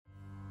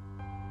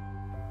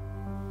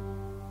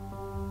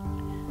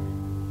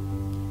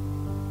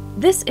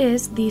This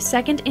is the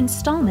second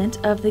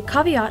installment of the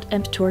Caveat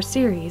Emptor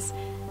series.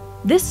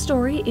 This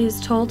story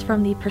is told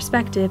from the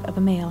perspective of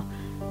a male.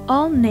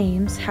 All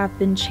names have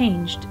been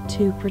changed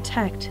to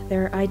protect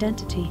their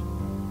identity.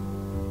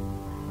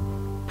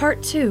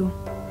 Part 2.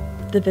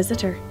 The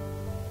Visitor.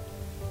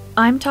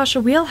 I'm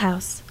Tasha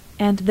Wheelhouse,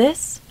 and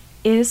this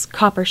is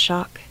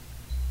Coppershock.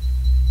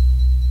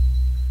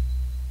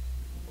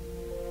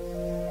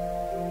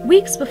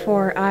 Weeks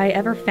before I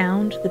ever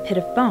found the Pit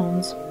of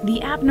Bones,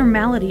 the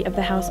abnormality of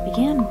the house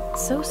began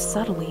so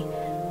subtly.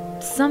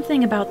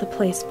 Something about the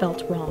place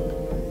felt wrong.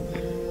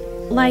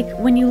 Like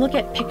when you look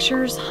at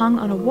pictures hung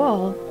on a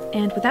wall,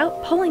 and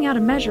without pulling out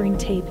a measuring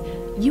tape,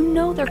 you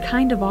know they're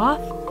kind of off.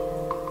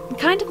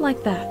 Kind of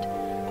like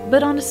that,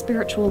 but on a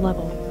spiritual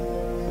level.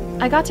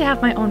 I got to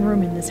have my own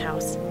room in this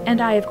house,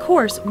 and I of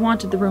course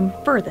wanted the room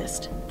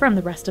furthest from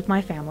the rest of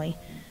my family.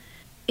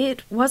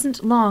 It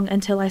wasn't long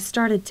until I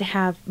started to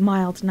have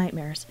mild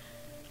nightmares.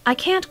 I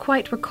can't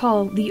quite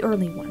recall the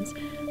early ones,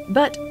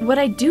 but what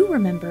I do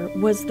remember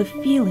was the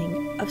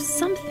feeling of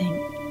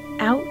something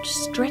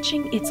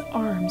outstretching its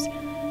arms,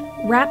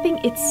 wrapping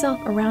itself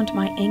around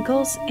my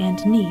ankles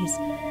and knees,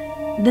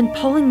 then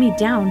pulling me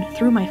down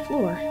through my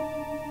floor.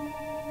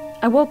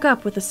 I woke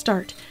up with a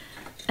start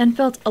and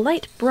felt a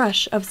light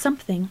brush of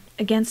something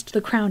against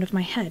the crown of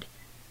my head.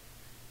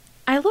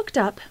 I looked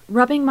up,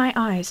 rubbing my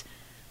eyes.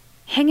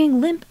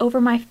 Hanging limp over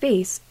my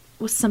face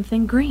was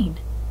something green.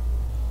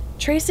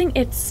 Tracing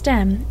its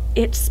stem,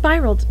 it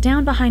spiraled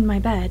down behind my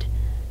bed.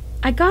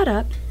 I got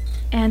up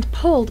and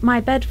pulled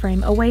my bed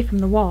frame away from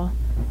the wall.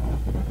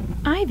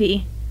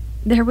 Ivy.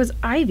 There was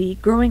ivy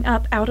growing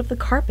up out of the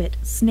carpet,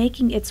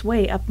 snaking its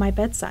way up my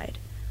bedside.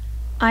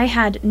 I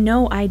had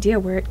no idea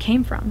where it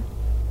came from.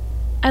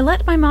 I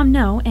let my mom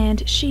know,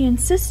 and she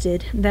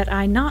insisted that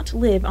I not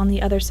live on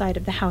the other side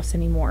of the house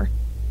anymore.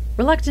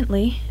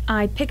 Reluctantly,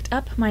 I picked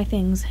up my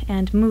things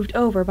and moved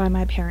over by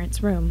my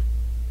parents' room.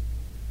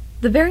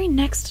 The very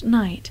next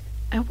night,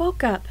 I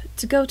woke up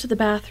to go to the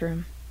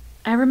bathroom.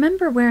 I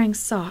remember wearing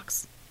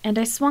socks, and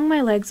I swung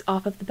my legs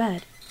off of the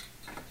bed.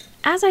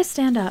 As I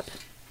stand up,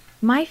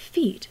 my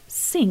feet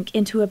sink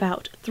into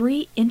about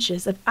 3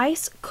 inches of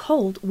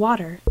ice-cold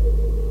water.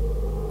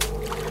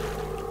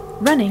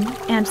 Running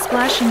and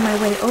splashing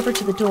my way over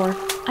to the door,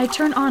 I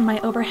turn on my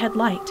overhead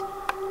light.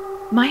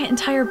 My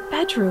entire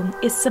bedroom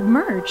is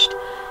submerged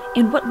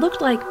in what looked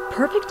like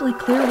perfectly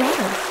clear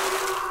water.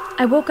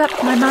 I woke up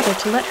my mother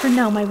to let her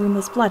know my room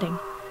was flooding.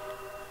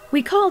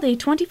 We called a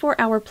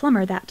 24-hour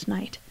plumber that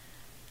night.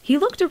 He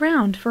looked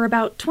around for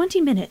about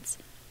 20 minutes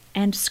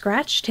and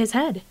scratched his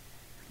head.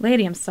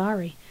 Lady, I'm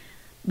sorry,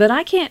 but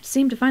I can't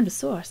seem to find the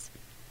source.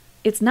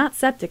 It's not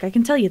septic, I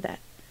can tell you that.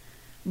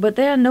 But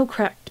there are no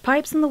cracked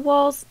pipes in the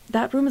walls.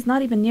 That room is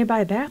not even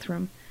nearby a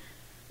bathroom.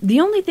 The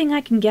only thing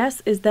I can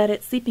guess is that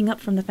it's seeping up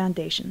from the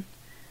foundation.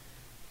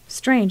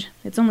 Strange,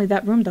 it's only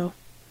that room, though.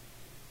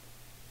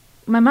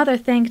 My mother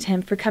thanked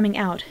him for coming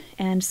out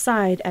and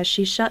sighed as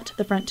she shut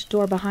the front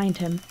door behind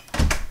him.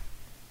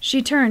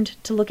 She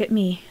turned to look at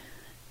me.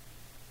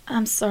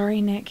 I'm sorry,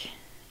 Nick.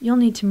 You'll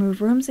need to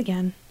move rooms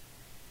again.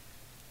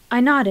 I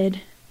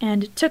nodded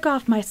and took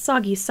off my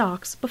soggy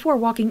socks before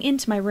walking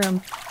into my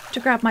room to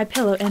grab my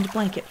pillow and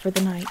blanket for the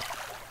night.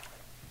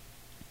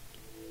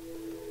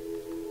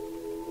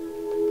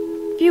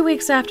 A few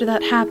weeks after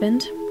that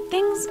happened,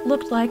 things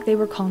looked like they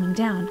were calming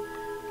down.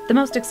 The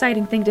most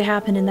exciting thing to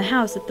happen in the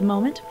house at the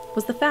moment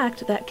was the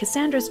fact that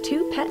Cassandra's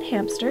 2 pet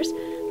hamsters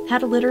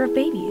had a litter of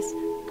babies.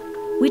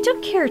 We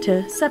took care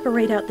to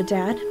separate out the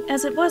dad,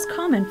 as it was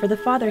common for the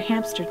father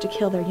hamster to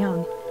kill their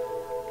young.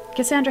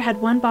 Cassandra had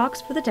 1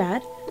 box for the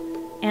dad,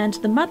 and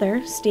the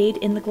mother stayed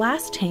in the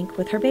glass tank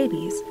with her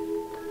babies.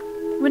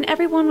 When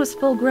everyone was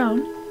full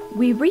grown,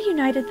 we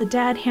reunited the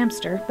dad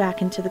hamster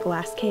back into the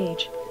glass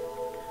cage.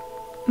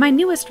 My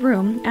newest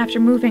room, after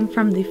moving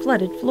from the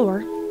flooded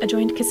floor,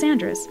 adjoined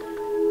Cassandra's.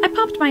 I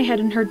popped my head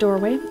in her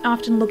doorway,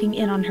 often looking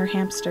in on her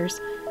hamsters.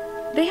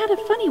 They had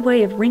a funny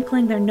way of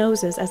wrinkling their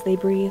noses as they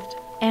breathed,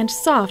 and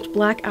soft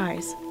black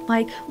eyes,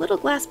 like little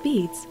glass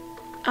beads.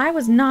 I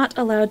was not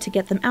allowed to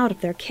get them out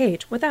of their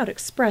cage without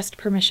expressed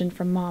permission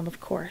from Mom, of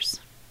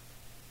course.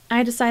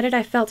 I decided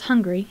I felt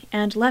hungry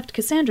and left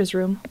Cassandra's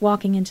room,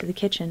 walking into the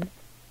kitchen.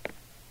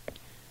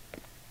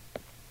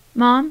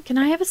 Mom, can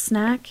I have a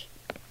snack?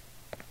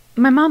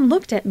 My mom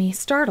looked at me,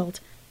 startled,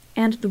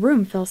 and the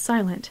room fell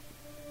silent.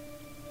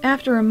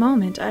 After a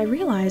moment, I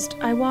realized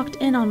I walked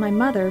in on my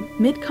mother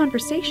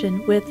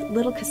mid-conversation with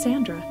little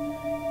Cassandra.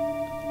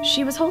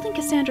 She was holding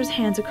Cassandra's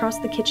hands across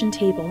the kitchen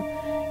table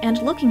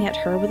and looking at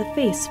her with a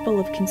face full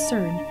of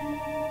concern.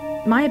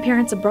 My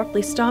appearance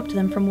abruptly stopped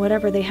them from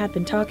whatever they had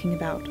been talking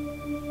about.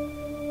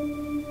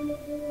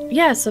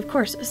 Yes, of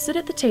course, sit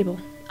at the table.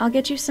 I'll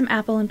get you some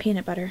apple and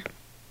peanut butter.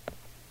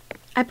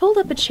 I pulled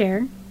up a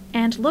chair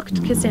and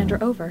looked Cassandra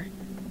over.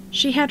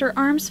 She had her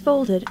arms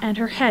folded and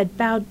her head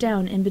bowed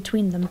down in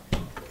between them.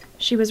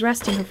 She was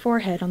resting her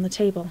forehead on the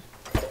table.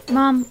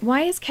 Mom,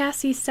 why is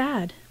Cassie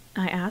sad?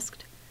 I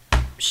asked.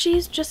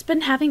 She's just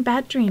been having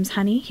bad dreams,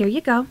 honey. Here you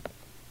go.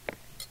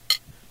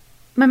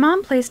 My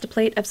mom placed a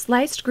plate of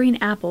sliced green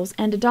apples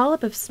and a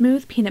dollop of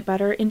smooth peanut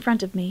butter in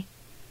front of me.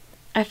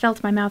 I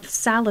felt my mouth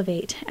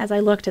salivate as I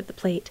looked at the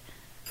plate.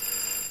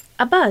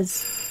 A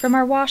buzz from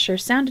our washer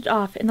sounded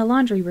off in the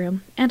laundry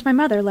room, and my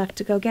mother left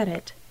to go get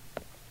it.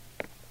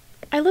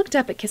 I looked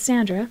up at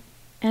Cassandra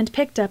and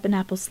picked up an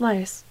apple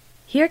slice.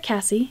 "Here,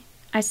 Cassie,"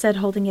 I said,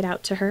 holding it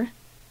out to her.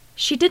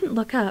 She didn't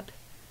look up,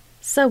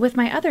 so with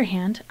my other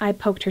hand I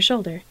poked her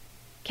shoulder.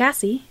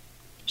 "Cassie."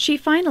 She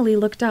finally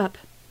looked up.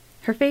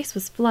 Her face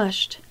was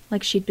flushed,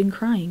 like she'd been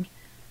crying.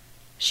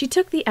 She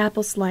took the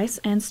apple slice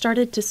and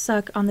started to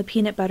suck on the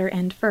peanut butter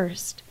end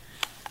first.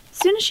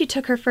 Soon as she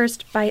took her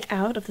first bite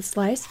out of the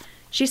slice,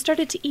 she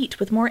started to eat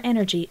with more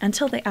energy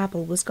until the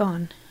apple was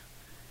gone.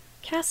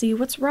 "Cassie,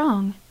 what's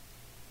wrong?"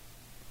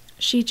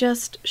 She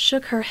just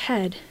shook her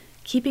head,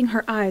 keeping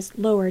her eyes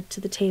lowered to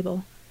the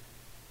table.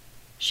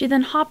 She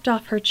then hopped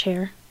off her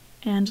chair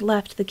and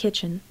left the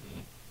kitchen.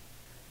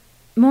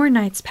 More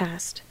nights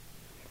passed,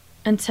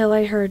 until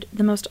I heard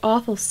the most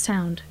awful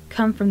sound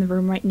come from the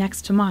room right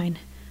next to mine.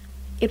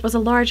 It was a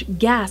large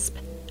gasp,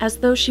 as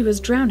though she was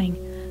drowning,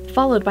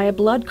 followed by a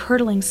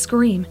blood-curdling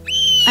scream.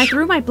 I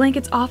threw my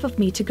blankets off of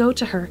me to go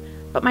to her,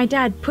 but my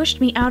dad pushed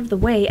me out of the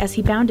way as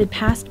he bounded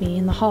past me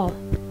in the hall.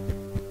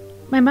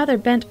 My mother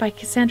bent by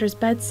Cassandra's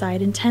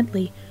bedside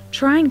intently,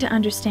 trying to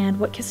understand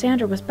what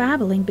Cassandra was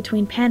babbling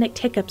between panicked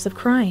hiccups of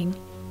crying.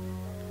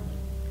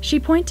 She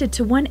pointed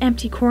to one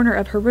empty corner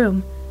of her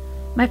room.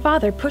 My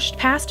father pushed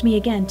past me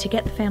again to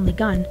get the family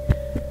gun.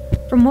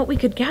 From what we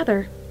could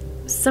gather,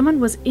 someone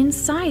was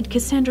inside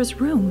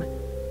Cassandra's room,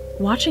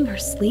 watching her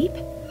sleep.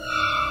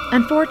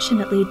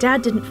 Unfortunately,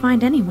 Dad didn't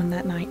find anyone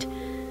that night,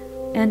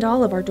 and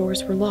all of our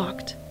doors were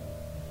locked.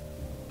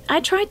 I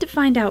tried to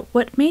find out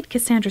what made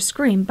Cassandra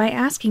scream by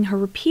asking her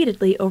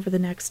repeatedly over the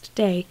next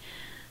day,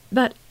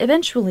 but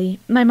eventually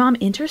my mom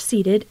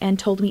interceded and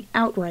told me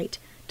outright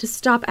to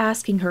stop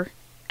asking her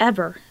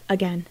ever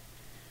again.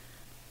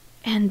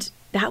 And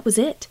that was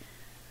it.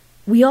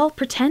 We all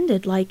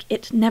pretended like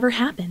it never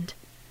happened.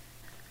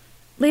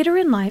 Later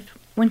in life,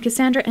 when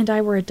Cassandra and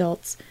I were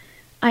adults,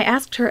 I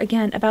asked her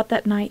again about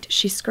that night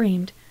she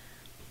screamed.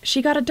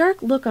 She got a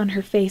dark look on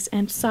her face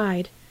and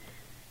sighed.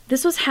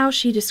 This was how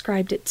she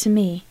described it to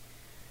me.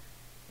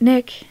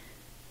 "Nick,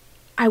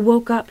 I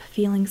woke up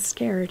feeling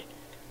scared.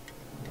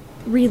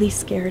 Really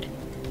scared.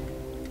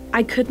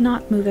 I could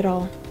not move at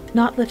all,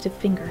 not lift a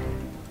finger.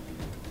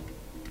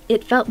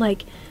 It felt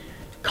like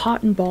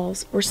cotton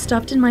balls were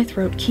stuffed in my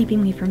throat,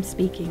 keeping me from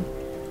speaking.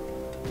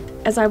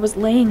 As I was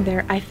laying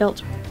there, I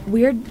felt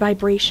weird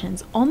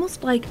vibrations,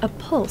 almost like a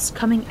pulse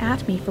coming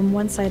at me from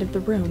one side of the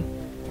room.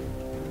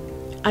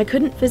 I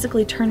couldn't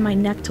physically turn my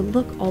neck to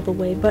look all the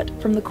way, but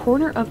from the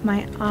corner of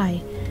my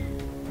eye,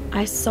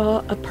 I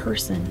saw a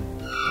person.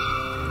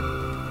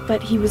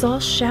 But he was all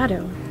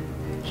shadow.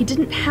 He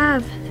didn't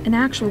have an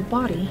actual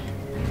body.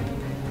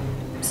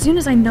 As soon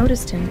as I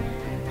noticed him,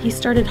 he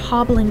started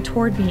hobbling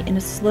toward me in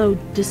a slow,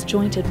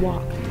 disjointed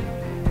walk,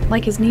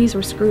 like his knees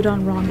were screwed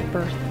on wrong at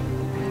birth.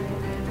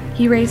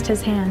 He raised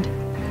his hand,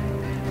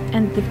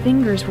 and the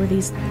fingers were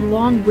these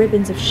long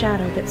ribbons of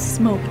shadow that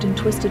smoked and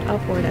twisted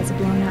upward as a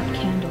blown-out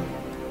candle.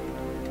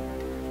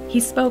 He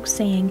spoke,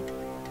 saying,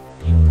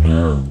 "You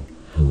know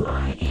who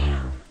I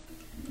am."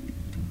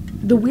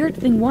 The weird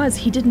thing was,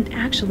 he didn't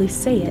actually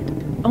say it,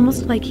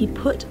 almost like he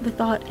put the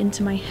thought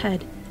into my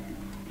head.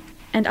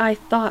 And I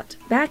thought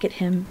back at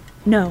him,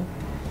 no.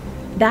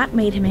 That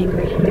made him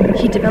angry.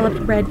 He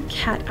developed red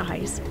cat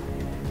eyes.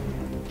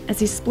 As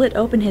he split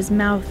open his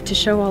mouth to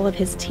show all of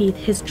his teeth,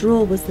 his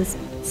drool was this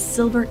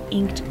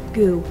silver-inked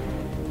goo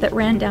that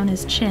ran down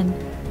his chin.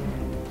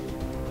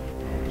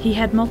 He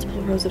had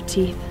multiple rows of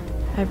teeth.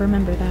 I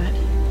remember that.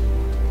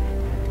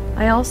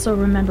 I also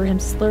remember him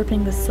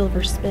slurping the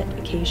silver spit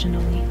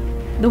occasionally,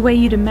 the way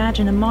you'd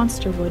imagine a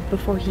monster would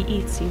before he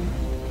eats you.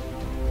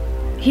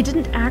 He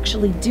didn't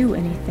actually do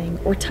anything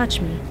or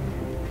touch me,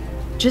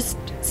 just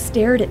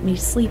stared at me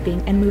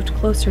sleeping and moved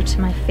closer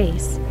to my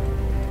face.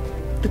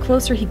 The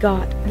closer he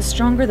got, the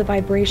stronger the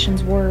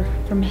vibrations were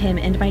from him,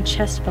 and my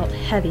chest felt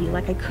heavy,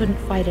 like I couldn't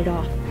fight it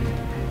off.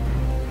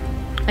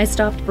 I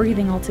stopped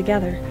breathing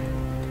altogether.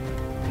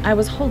 I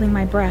was holding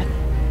my breath,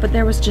 but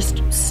there was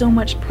just so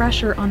much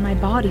pressure on my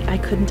body I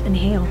couldn't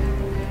inhale.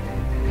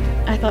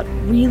 I thought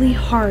really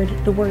hard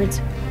the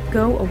words,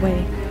 "Go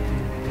away,"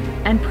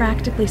 and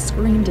practically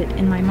screamed it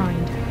in my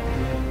mind.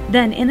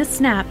 Then, in a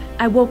snap,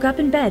 I woke up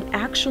in bed,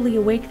 actually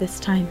awake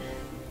this time,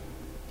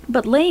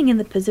 but laying in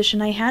the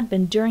position I had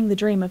been during the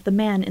dream of the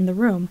man in the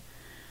room.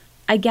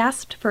 I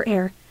gasped for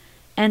air,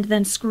 and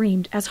then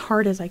screamed as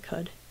hard as I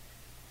could.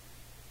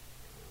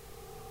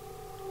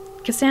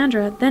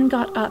 Cassandra then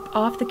got up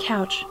off the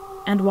couch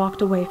and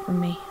walked away from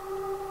me.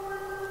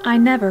 I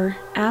never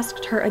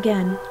asked her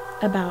again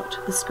about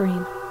the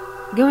scream.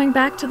 Going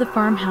back to the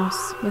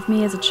farmhouse with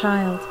me as a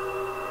child.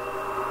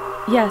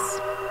 Yes,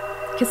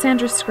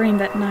 Cassandra's scream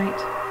that night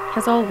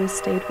has always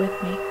stayed with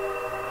me.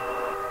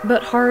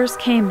 But horrors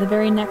came the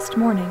very next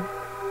morning,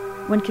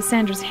 when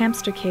Cassandra's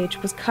hamster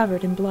cage was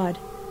covered in blood.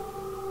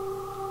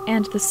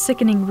 And the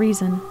sickening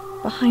reason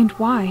behind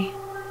why.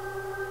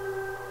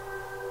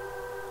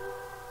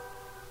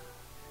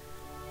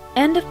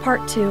 of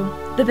Part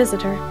 2, The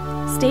Visitor.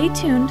 Stay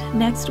tuned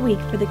next week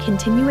for the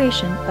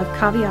continuation of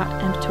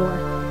Caveat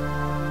Emptor.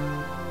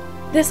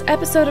 This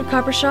episode of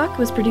Copper Shock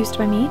was produced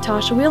by me,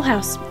 Tasha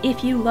Wheelhouse.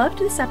 If you loved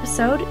this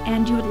episode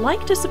and you would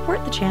like to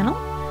support the channel,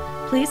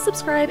 please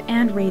subscribe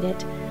and rate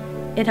it.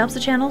 It helps the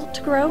channel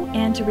to grow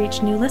and to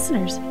reach new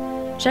listeners.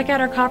 Check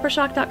out our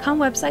coppershock.com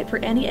website for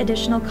any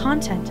additional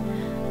content.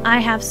 I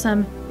have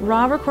some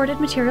raw recorded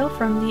material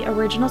from the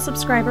original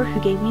subscriber who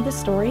gave me the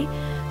story,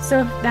 so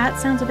if that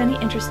sounds of any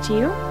interest to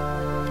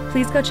you,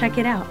 please go check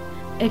it out.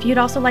 If you'd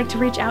also like to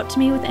reach out to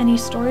me with any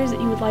stories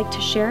that you would like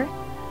to share,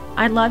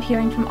 I'd love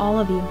hearing from all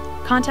of you.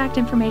 Contact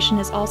information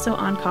is also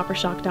on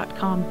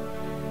coppershock.com.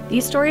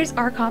 These stories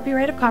are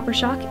copyright of Copper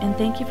Shock, and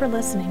thank you for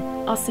listening.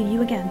 I'll see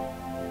you again.